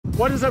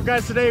What is up,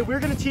 guys? Today we're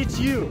going to teach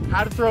you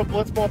how to throw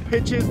blitzball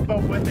pitches,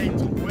 but with a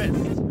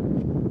twist.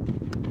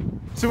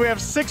 So we have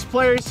 6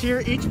 players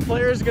here. Each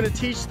player is going to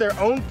teach their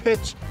own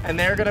pitch, and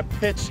they're going to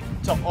pitch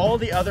to all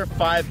the other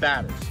 5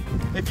 batters.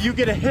 If you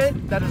get a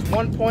hit, that is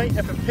 1 point.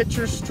 If a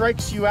pitcher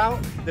strikes you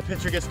out, the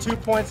pitcher gets 2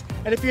 points.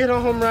 And if you hit a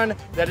home run,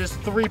 that is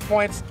 3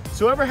 points.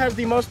 So whoever has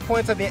the most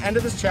points at the end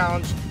of this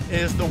challenge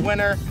is the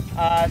winner.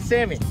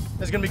 Sammy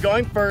is going to be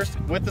going first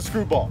with the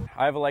screwball.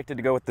 I've elected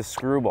to go with the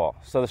screwball.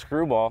 So the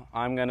screwball,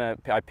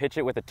 I pitch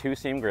it with a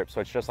 2-seam grip, so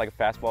it's just like a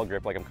fastball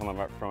grip, like I'm coming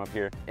up from up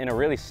here. In a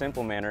really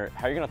simple manner,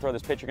 how you're going to throw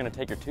this pitch, you're going to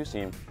take your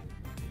 2-seam,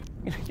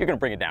 you're going to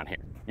bring it down here.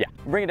 Yeah,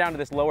 bring it down to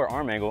this lower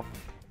arm angle,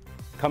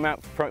 come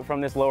out from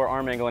this lower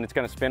arm angle, and it's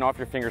going to spin off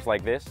your fingers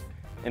like this,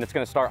 and it's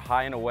going to start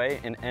high and away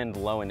and end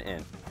low and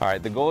in. All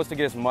right, the goal is to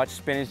get as much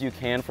spin as you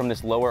can from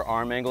this lower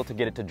arm angle to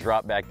get it to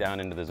drop back down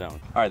into the zone.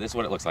 All right, this is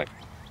what it looks like.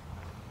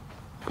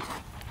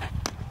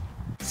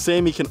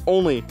 Sammy can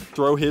only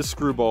throw his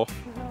screwball.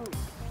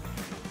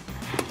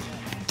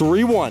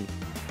 3-1.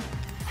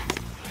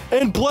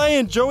 And play,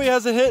 and Joey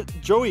has a hit.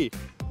 Joey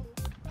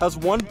has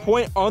 1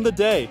 point on the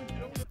day.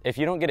 If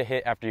you don't get a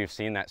hit after you've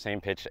seen that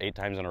same pitch 8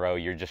 times in a row,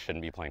 you just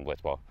shouldn't be playing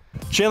blitzball.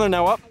 Chandler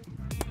now up.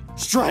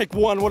 Strike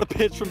 1, what a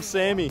pitch from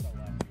Sammy.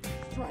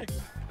 Strike.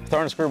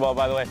 Throwing a screwball,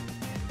 by the way.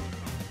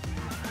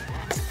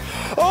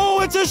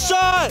 Oh, it's a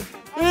shot!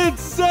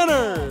 It's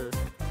center!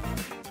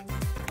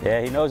 Yeah,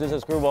 he knows it's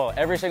a screwball.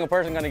 Every single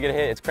person gonna get a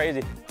hit, it's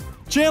crazy.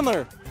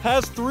 Chandler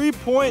has 3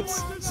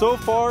 points so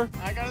far.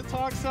 I gotta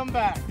talk some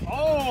back.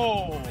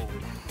 Oh!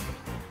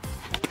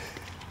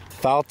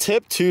 Foul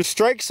tip, 2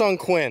 strikes on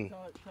Quinn.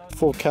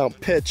 Full count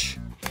pitch.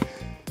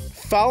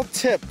 Foul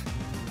tip.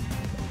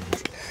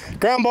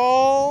 Ground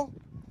ball.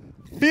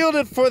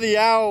 Fielded for the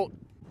out.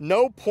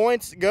 No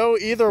points go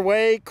either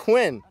way.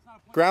 Quinn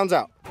grounds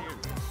out.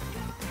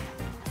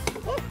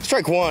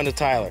 Strike 1 to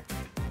Tyler.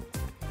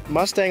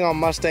 Mustang on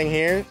Mustang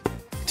here.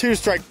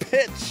 2-strike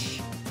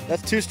pitch.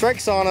 That's 2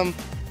 strikes on him.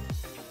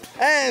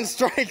 And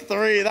strike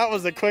 3. That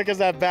was the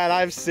quickest at bat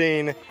I've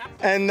seen.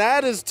 And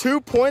that is 2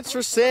 points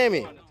for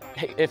Sammy.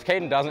 Hey, if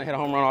Caden doesn't hit a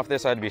home run off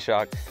this, I'd be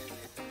shocked.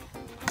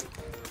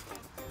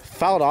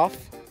 Fouled off.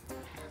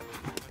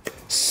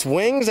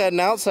 Swings at an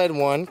outside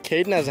one.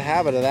 Caden has a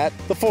habit of that.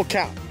 The full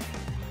count.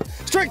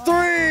 Strike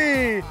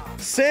 3!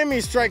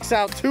 Sammy strikes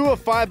out 2 of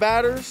 5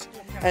 batters,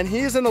 and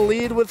he's in the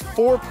lead with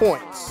 4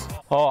 points.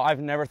 Oh, I've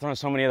never thrown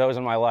so many of those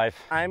in my life.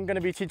 I'm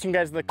gonna be teaching you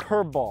guys the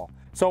curveball.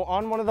 So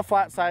on one of the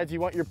flat sides, you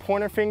want your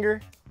pointer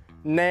finger,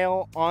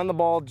 nail on the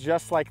ball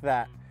just like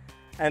that.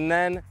 And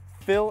then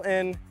fill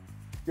in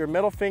your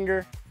middle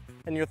finger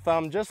and your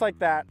thumb just like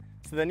that.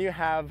 So then you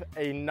have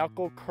a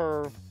knuckle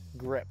curve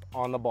grip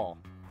on the ball.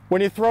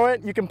 When you throw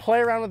it, you can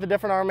play around with the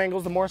different arm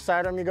angles. The more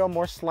sidearm you go,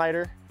 more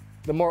slider.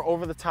 The more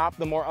over the top,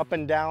 the more up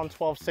and down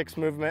 12-6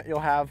 movement you'll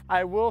have.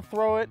 I will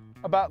throw it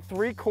about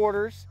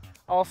 3/4.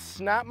 I'll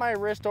snap my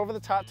wrist over the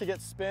top to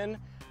get spin,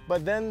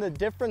 but then the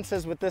difference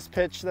is with this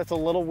pitch that's a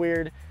little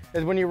weird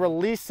is when you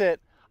release it,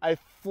 I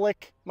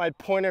flick my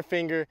pointer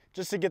finger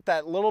just to get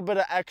that little bit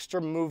of extra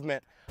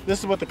movement. This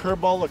is what the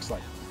curveball looks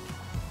like.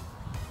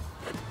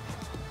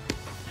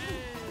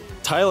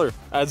 Tyler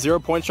at 0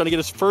 points, trying to get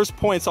his first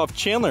points off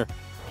Chandler.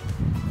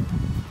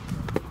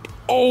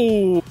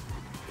 Oh!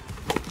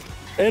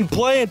 And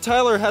play, and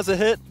Tyler has a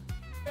hit.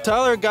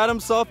 Tyler got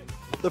himself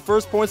the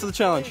first points of the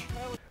challenge.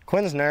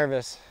 Quinn's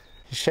nervous.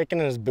 He's shaking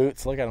in his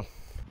boots. Look at him.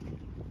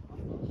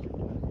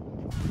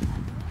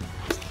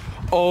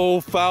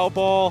 Oh, foul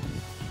ball.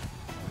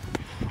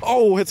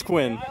 Oh, hits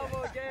Quinn.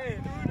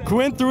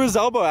 Quinn threw his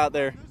elbow out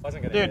there.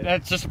 Dude,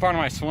 that's just a part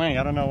of my swing.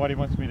 I don't know what he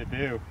wants me to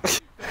do.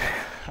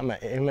 I'm gonna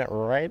aim it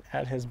right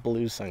at his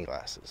blue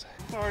sunglasses.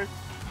 Sorry.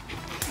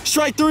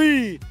 Strike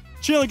 3.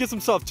 Chandler gets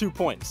himself 2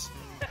 points.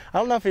 I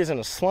don't know if he's in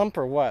a slump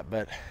or what,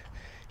 but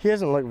he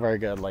hasn't looked very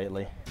good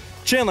lately.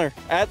 Chandler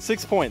at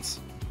 6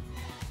 points.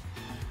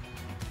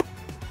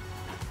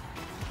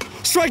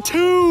 Strike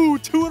 2,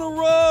 2 in a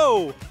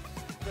row.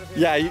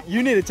 Yeah,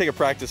 you need to take a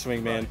practice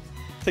swing, man.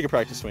 Take a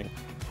practice swing.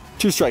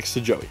 2 strikes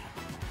to Joey.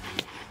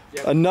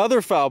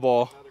 Another foul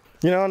ball.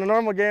 You know, in a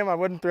normal game, I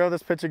wouldn't throw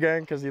this pitch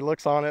again because he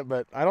looks on it,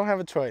 but I don't have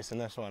a choice in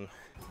this one.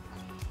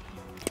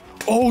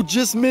 Oh,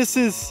 just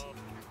misses.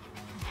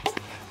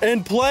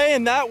 And play,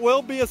 and that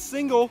will be a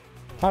single.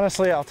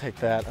 Honestly, I'll take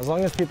that. As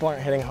long as people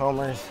aren't hitting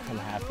homers, I'm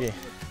happy.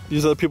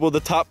 These are the people with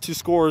the top 2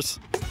 scores.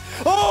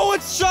 Oh,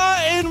 it's shot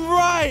and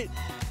right.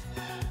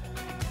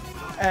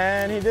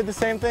 And he did the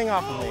same thing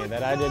off of me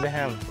that I did to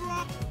him.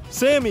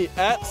 Sammy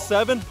at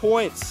 7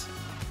 points.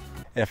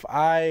 If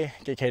I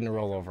get Caden to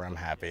roll over, I'm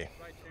happy.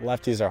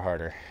 Lefties are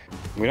harder.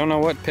 We don't know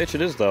what pitch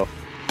it is, though.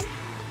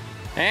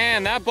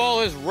 And that ball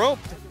is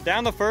roped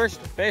down the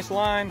first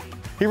baseline.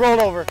 He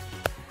rolled over.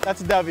 That's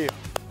a W.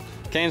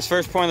 Kane's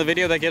first point of the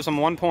video, that gives him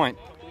 1 point.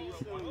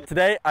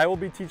 today I will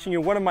be teaching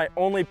you one of my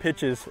only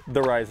pitches,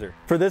 the riser.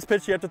 For this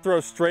pitch, you have to throw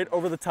straight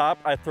over the top.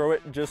 I throw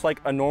it just like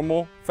a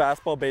normal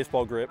fastball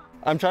baseball grip.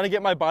 I'm trying to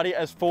get my body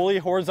as fully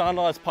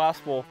horizontal as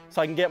possible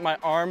so I can get my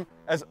arm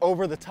as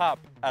over the top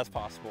as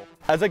possible.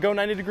 As I go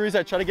 90 degrees,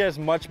 I try to get as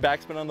much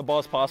backspin on the ball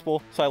as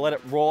possible, so I let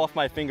it roll off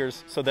my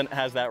fingers so then it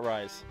has that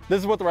rise. This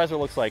is what the riser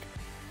looks like.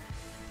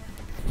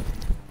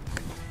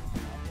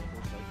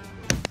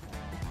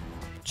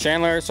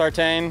 Chandler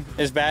Sartain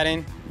is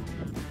batting.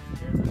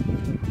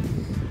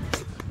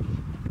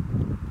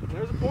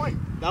 There's a point.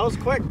 That was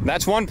quick.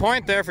 That's 1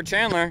 point there for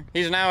Chandler.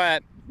 He's now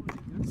at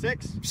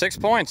 6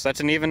 points. That's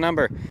an even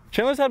number.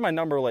 Chandler's had my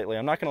number lately,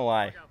 I'm not gonna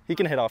lie. He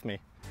can hit off me.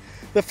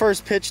 The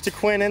first pitch to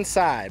Quinn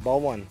inside,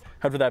 ball 1.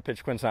 After that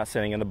pitch, Quinn's not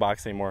sitting in the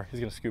box anymore. He's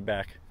gonna scoot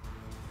back.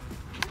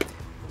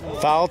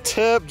 Foul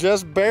tip,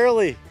 just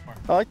barely.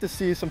 I like to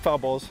see some foul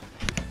balls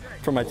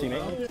from my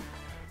teammate.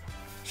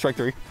 Strike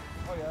 3.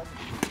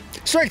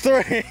 Strike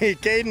 3,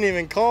 Caden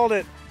even called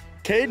it.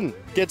 Caden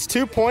gets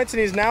 2 points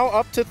and he's now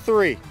up to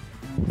 3.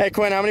 Hey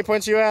Quinn, how many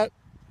points are you at?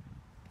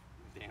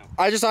 Damn.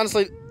 I just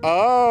honestly,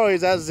 oh,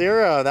 he's at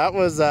 0. That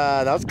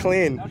was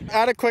clean.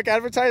 Add a quick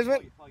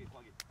advertisement.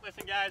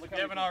 Listen guys, if you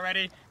haven't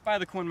already, buy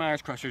the Quinn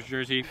Myers Crushers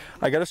jersey.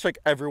 I gotta strike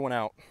everyone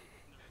out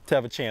to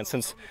have a chance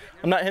since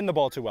I'm not hitting the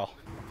ball too well.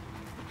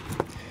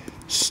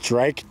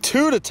 Strike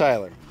 2 to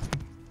Tyler.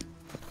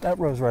 That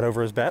rose right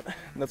over his bat.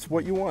 That's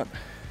what you want.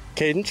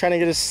 Caden trying to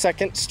get his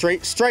second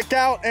straight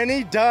strikeout, and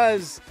he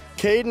does.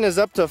 Caden is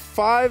up to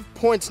 5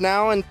 points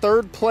now in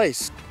 3rd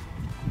place.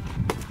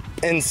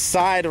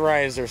 Inside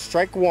riser,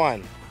 strike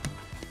 1.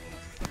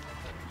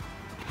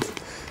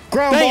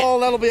 Ground ball,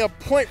 that'll be a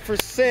point for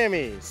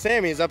Sammy.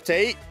 Sammy's up to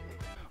 8.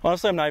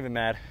 Honestly, I'm not even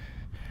mad.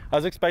 I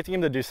was expecting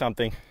him to do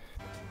something.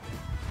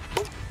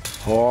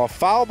 Oh,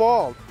 foul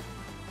ball.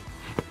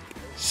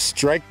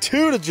 Strike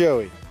 2 to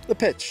Joey. The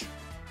pitch.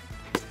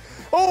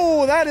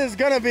 Oh, that is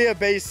gonna be a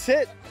base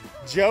hit.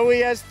 Joey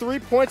has 3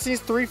 points.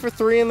 He's 3 for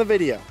 3 in the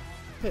video.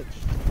 Pitch.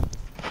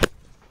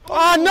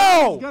 Oh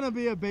no! It's gonna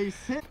be a base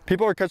hit.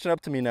 People are catching up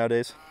to me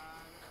nowadays.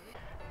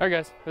 All right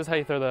guys, this is how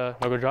you throw the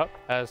knuckle drop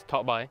as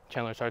taught by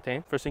Chandler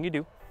Sartain. First thing you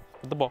do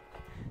with the ball.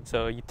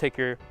 So you take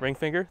your ring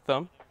finger,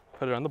 thumb,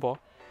 put it on the ball,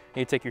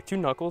 and you take your 2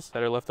 knuckles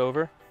that are left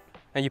over,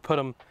 and you put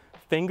them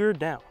finger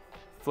down,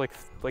 like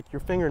your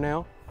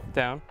fingernail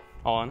down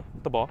on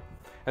the ball.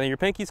 And then your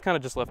pinky's kind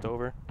of just left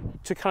over.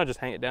 To kind of just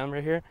hang it down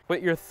right here.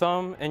 With your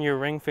thumb and your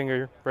ring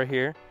finger right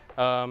here,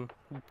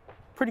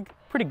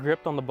 pretty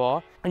gripped on the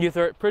ball. And you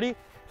throw it pretty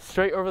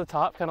straight over the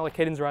top, kind of like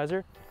Caden's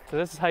riser. So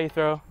this is how you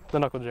throw the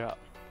knuckle drop.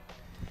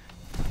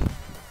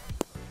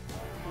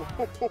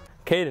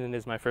 Caden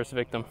is my first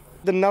victim.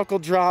 The knuckle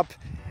drop,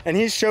 and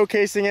he's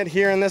showcasing it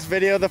here in this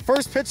video. The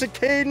first pitch of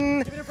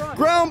Caden,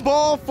 ground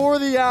ball for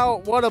the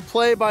out. What a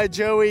play by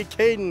Joey.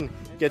 Caden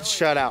gets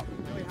shut out.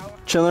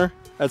 Chandler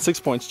at 6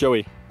 points,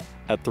 Joey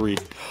at 3.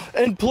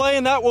 And play,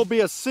 and that will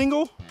be a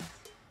single.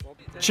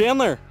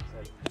 Chandler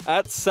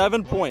at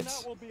 7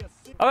 points.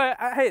 Okay,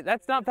 hey,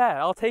 that's not bad.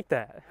 I'll take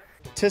that.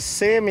 To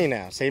Sammy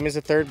now. Sammy's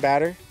the 3rd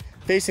batter,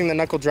 facing the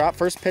knuckle drop.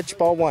 First pitch,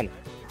 ball 1.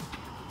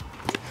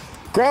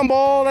 Ground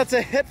ball, that's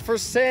a hit for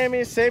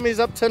Sammy. Sammy's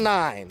up to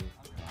 9.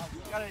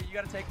 You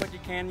gotta take what you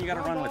can, you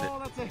gotta run with it.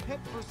 All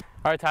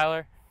right,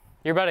 Tyler,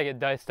 you're about to get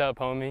diced up,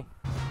 homie.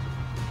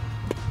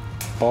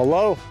 Ball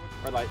low.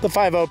 The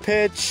 5-0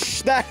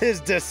 pitch. That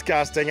is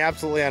disgusting.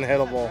 Absolutely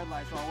unhittable.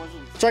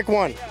 Strike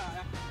 1.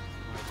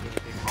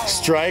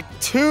 Strike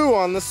 2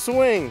 on the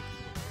swing.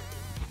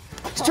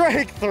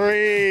 Strike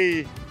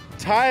 3.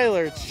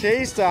 Tyler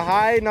chased a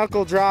high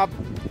knuckle drop.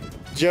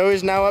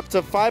 Joey's now up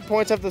to 5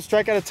 points after the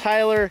strikeout of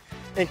Tyler.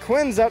 And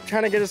Quinn's up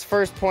trying to get his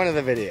first point of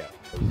the video.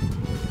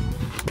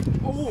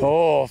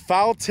 Oh,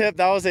 foul tip.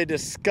 That was a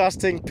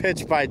disgusting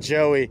pitch by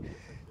Joey.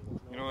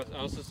 You know what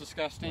else is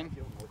disgusting?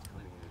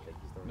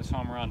 This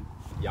home run.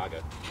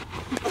 Yaga.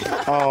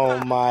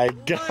 Oh my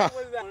God.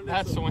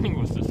 That swing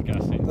was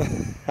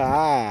disgusting.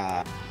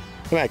 Ah. I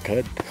mean, I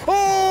could.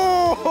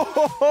 Oh!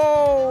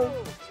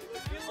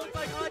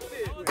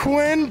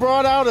 Quinn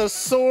brought out a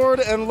sword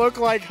and looked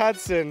like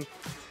Hudson.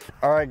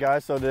 All right,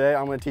 guys, so today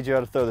I'm gonna teach you how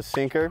to throw the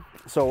sinker.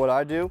 So what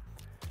I do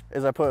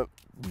is I put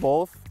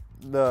both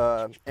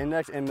the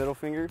index and middle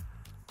finger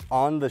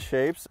on the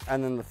shapes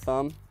and then the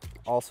thumb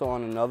also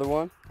on another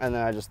one. And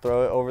then I just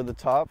throw it over the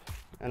top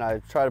and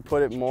I try to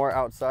put it more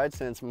outside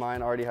since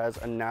mine already has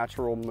a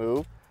natural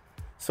move.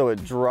 So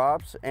it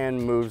drops and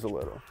moves a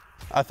little.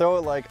 I throw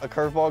it like a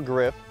curveball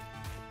grip,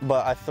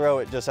 but I throw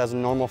it just as a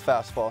normal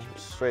fastball,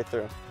 straight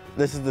through.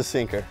 This is the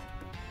sinker.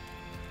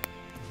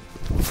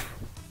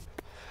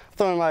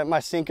 Throwing my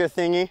sinker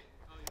thingy.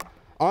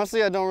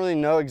 Honestly, I don't really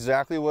know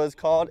exactly what it's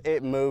called.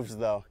 It moves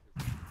though.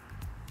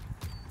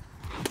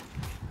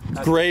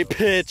 Great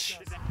pitch.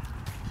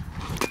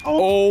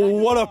 Oh,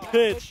 what a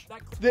pitch.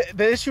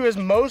 The issue is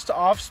most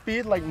off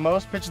speed, like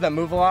most pitches that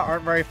move a lot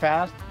aren't very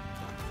fast.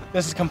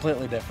 This is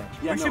completely different.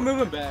 Yeah, we should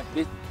move him back.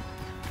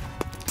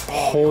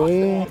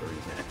 Oh.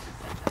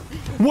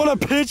 What a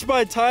pitch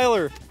by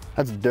Tyler.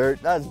 That's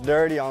dirt. That's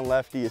dirty on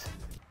lefties.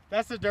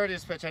 That's the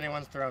dirtiest pitch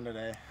anyone's thrown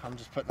today. I'm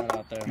just putting that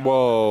out there.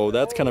 Whoa,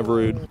 that's kind of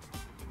rude.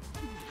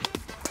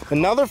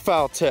 Another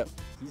foul tip.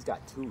 He's got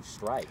 2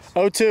 strikes.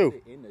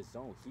 0-2. In the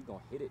zone, he gonna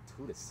hit it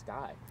to the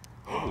sky.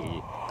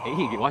 Hey,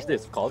 watch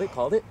this. Called it.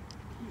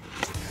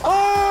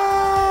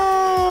 Oh!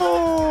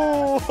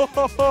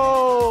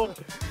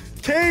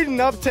 Caden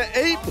up to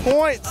 8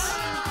 points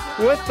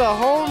with the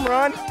home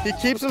run. He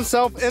keeps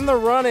himself in the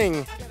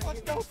running.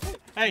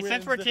 Hey,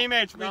 since we're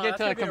teammates, we get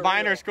to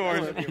combine our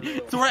scores.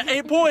 So we're at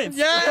 8 points.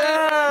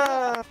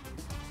 Yeah!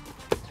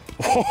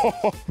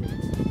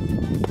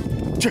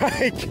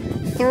 Strike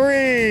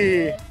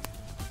 3.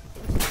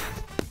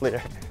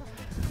 There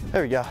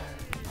we go.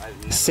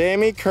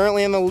 Sammy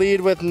currently in the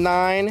lead with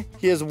 9.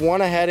 He is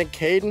 1 ahead of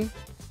Caden,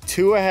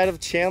 2 ahead of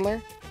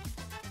Chandler.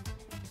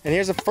 And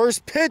here's a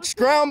first pitch,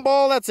 ground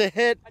ball, that's a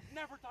hit. I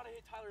never thought I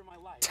hit Tyler in my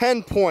life.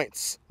 10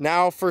 points.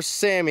 Now for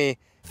Sammy.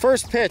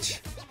 First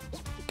pitch.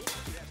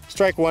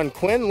 Strike 1.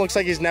 Quinn looks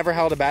like he's never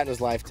held a bat in his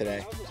life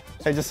today.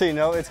 Hey, just so you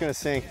know, it's gonna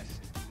sink.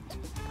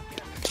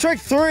 Strike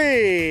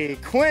 3.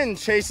 Quinn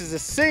chases a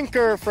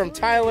sinker from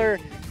Tyler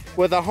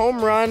with a home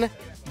run.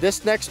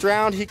 This next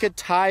round, he could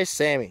tie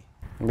Sammy.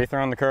 I'll be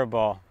throwing the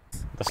curveball,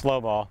 the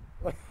slow ball,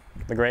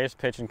 the greatest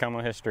pitch in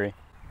Como history.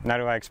 Now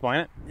do I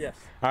explain it? Yes.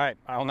 All right,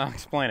 I'll now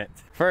explain it.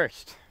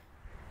 First,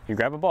 you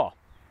grab a ball.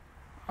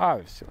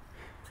 Obviously.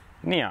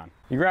 Neon.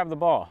 You grab the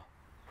ball.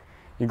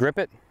 You grip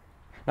it.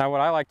 Now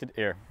what I like to do,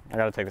 here, I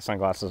gotta take the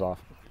sunglasses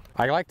off.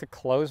 I like to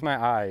close my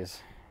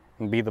eyes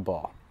and be the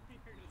ball.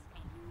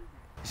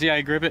 See how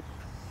you grip it?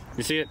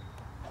 You see it?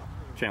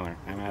 Chandler,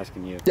 I'm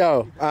asking you.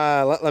 Yo,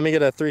 let me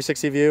get a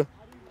 360 view.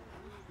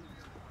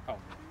 Oh.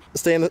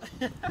 Stay in the,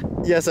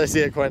 yes, I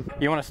see it, Quinn.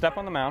 You wanna step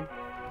on the mound.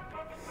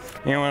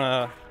 You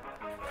wanna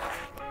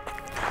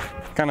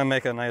kind of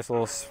make a nice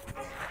little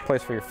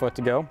place for your foot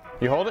to go.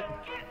 You hold it,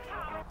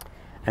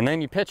 and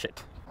then you pitch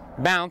it.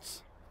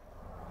 Bounce,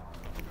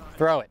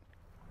 throw it.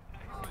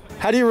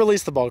 How do you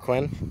release the ball,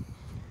 Quinn?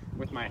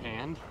 With my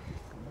hand.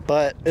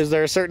 But is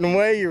there a certain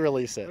way you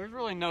release it? There's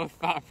really no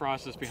thought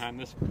process behind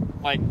this.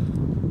 Like,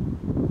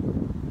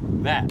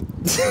 that.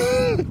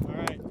 All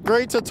right.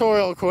 Great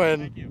tutorial,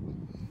 Quinn. Thank you.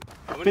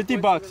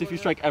 $50 if you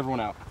strike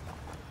everyone out.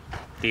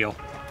 Deal.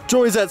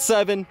 Joey's at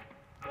 7,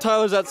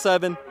 Tyler's at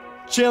 7,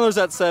 Chandler's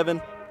at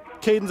 7,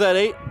 Caden's at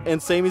 8,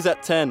 and Sammy's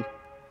at 10.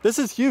 This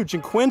is huge,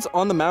 and Quinn's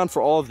on the mound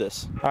for all of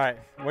this. All right,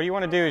 what you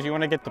want to do is you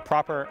want to get the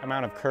proper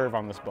amount of curve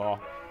on this ball.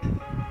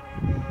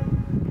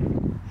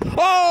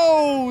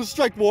 Oh,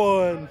 strike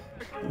 1.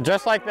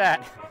 Just like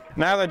that.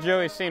 Now that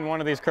Joey's seen one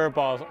of these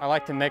curveballs, I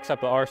like to mix up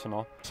the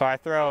arsenal. So I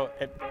throw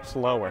it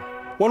slower.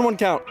 1-1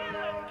 count.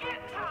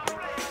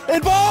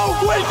 And ball,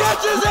 Quinn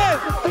catches it!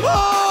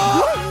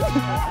 Oh!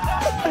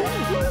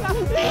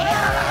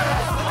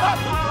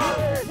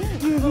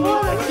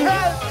 What a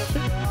catch!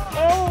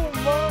 Oh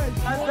my!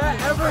 Has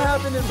that ever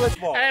happened in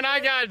Blitzball? And I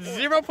got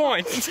 0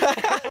 points.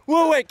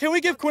 Wait, can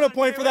we give Quinn a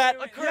point for that?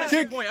 A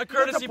courtesy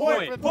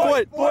point.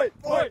 Point.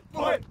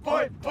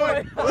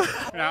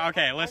 Now,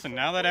 okay, listen,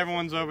 now that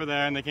everyone's over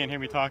there and they can't hear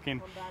me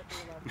talking,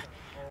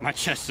 my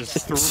chest is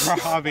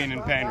throbbing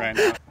in pain right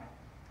now.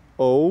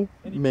 Oh,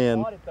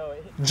 man.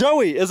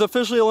 Joey is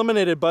officially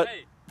eliminated, but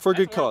for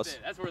good cause.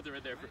 That's worth it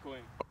right there for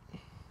Quinn.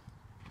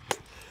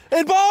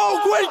 And ball,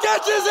 Quinn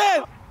catches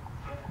it!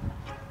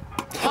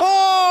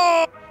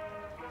 Oh!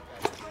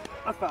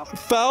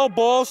 Foul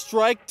ball,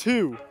 strike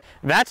 2.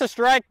 That's a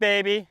strike,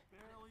 baby.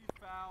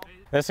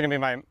 This is gonna be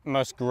my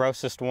most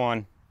grossest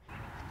one.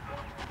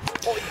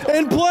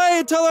 And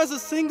play, Tyler has a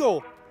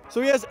single.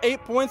 So he has 8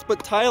 points,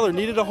 but Tyler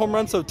needed a home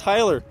run, so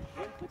Tyler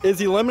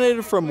is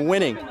eliminated from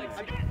winning.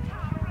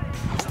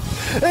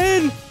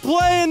 And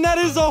play, and that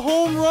is a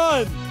home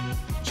run.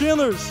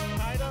 Chandler's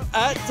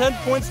at 10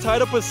 points,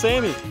 tied up with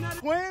Sammy.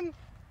 Quinn,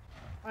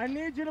 I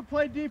need you to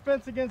play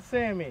defense against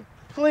Sammy.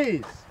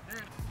 Please.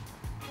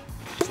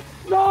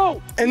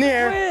 No! In the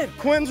air.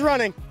 Quinn's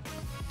running.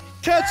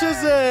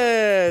 Catches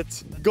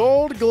it!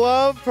 Gold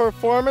glove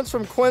performance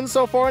from Quinn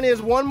so far, and he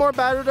has one more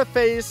batter to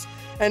face,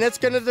 and it's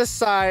going to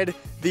decide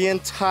the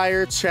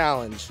entire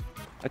challenge.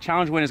 A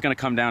challenge win is going to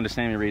come down to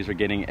Sammy Reeves for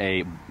getting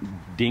a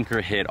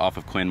dinker hit off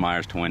of Quinn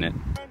Myers to win it.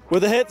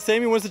 With a hit,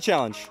 Sammy wins the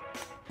challenge.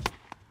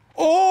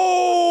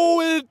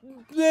 Oh, it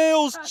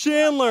nails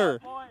Chandler.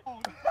 Strike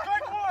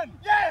 1!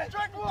 Yeah!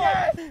 Strike 1!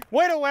 Yeah!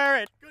 Way to wear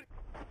it.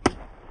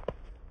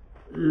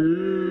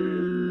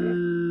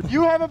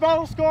 You have a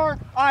battle scar,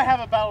 I have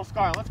a battle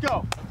scar. Let's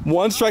go.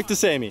 1 strike to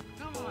Sammy.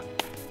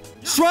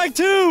 Strike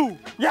 2!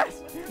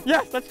 Yes,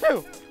 yes, that's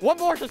 2. One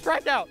more to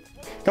strike out.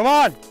 Come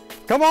on,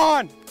 come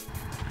on.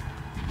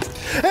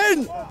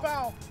 And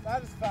Foul.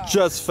 That is foul.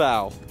 just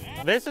foul.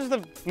 This is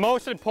the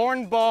most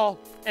important ball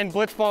in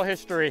Blitzball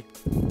history.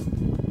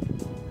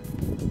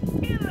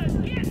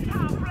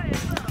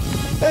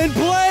 And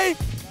play!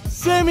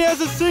 Sammy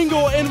has a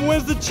single and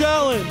wins the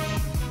challenge.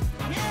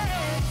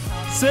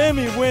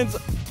 Sammy wins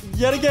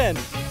yet again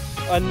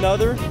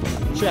another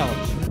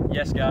challenge.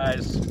 Yes,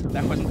 guys,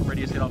 that wasn't the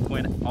prettiest hit off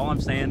Quinn. All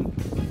I'm saying,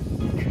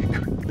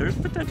 there's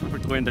potential for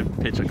Quinn to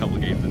pitch a couple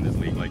games in this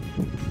league. Like,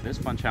 this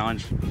fun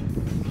challenge.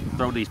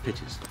 throw these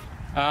pitches?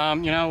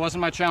 You know, it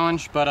wasn't my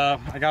challenge, but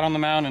I got on the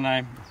mound and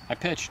I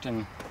pitched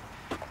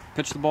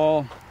the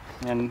ball,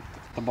 and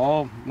the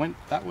ball went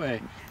that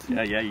way.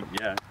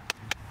 Yeah.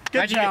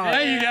 Good challenge.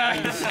 There you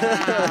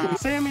go.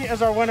 Sammy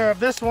is our winner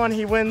of this one.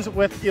 He wins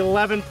with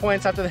 11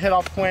 points after the hit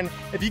off Quinn.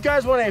 If you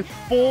guys want a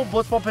full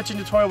blitzball pitching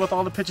tutorial with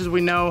all the pitches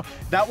we know,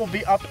 that will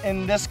be up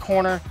in this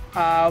corner.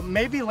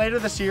 Maybe later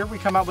this year we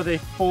come out with a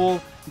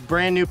full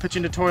brand new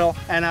pitching tutorial.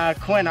 And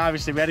Quinn,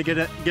 obviously, we had to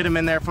get him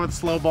in there for the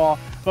slow ball,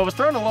 but was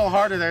throwing a little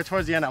harder there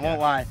towards the end, I won't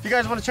lie. If you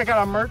guys want to check out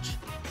our merch,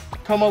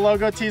 Como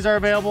logo tees are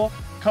available,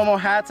 Como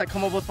hats at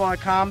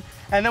comoblitzball.com.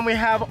 And then we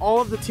have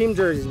all of the team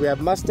jerseys. We have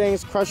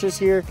Mustangs, Crushers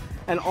here,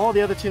 and all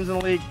the other teams in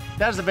the league.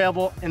 That is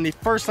available in the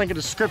first link in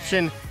the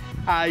description.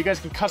 You guys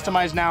can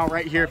customize now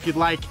right here if you'd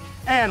like.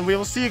 And we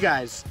will see you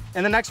guys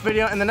in the next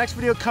video. And the next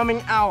video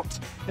coming out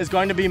is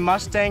going to be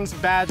Mustangs,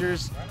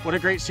 Badgers. What a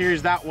great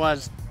series that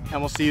was.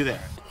 And we'll see you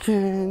there.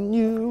 Can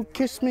you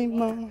kiss me,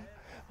 Mom?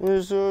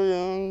 We're so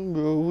young,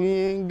 but we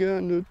ain't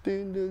got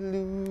nothing to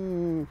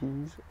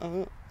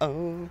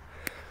lose.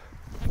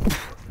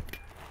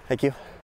 Thank you.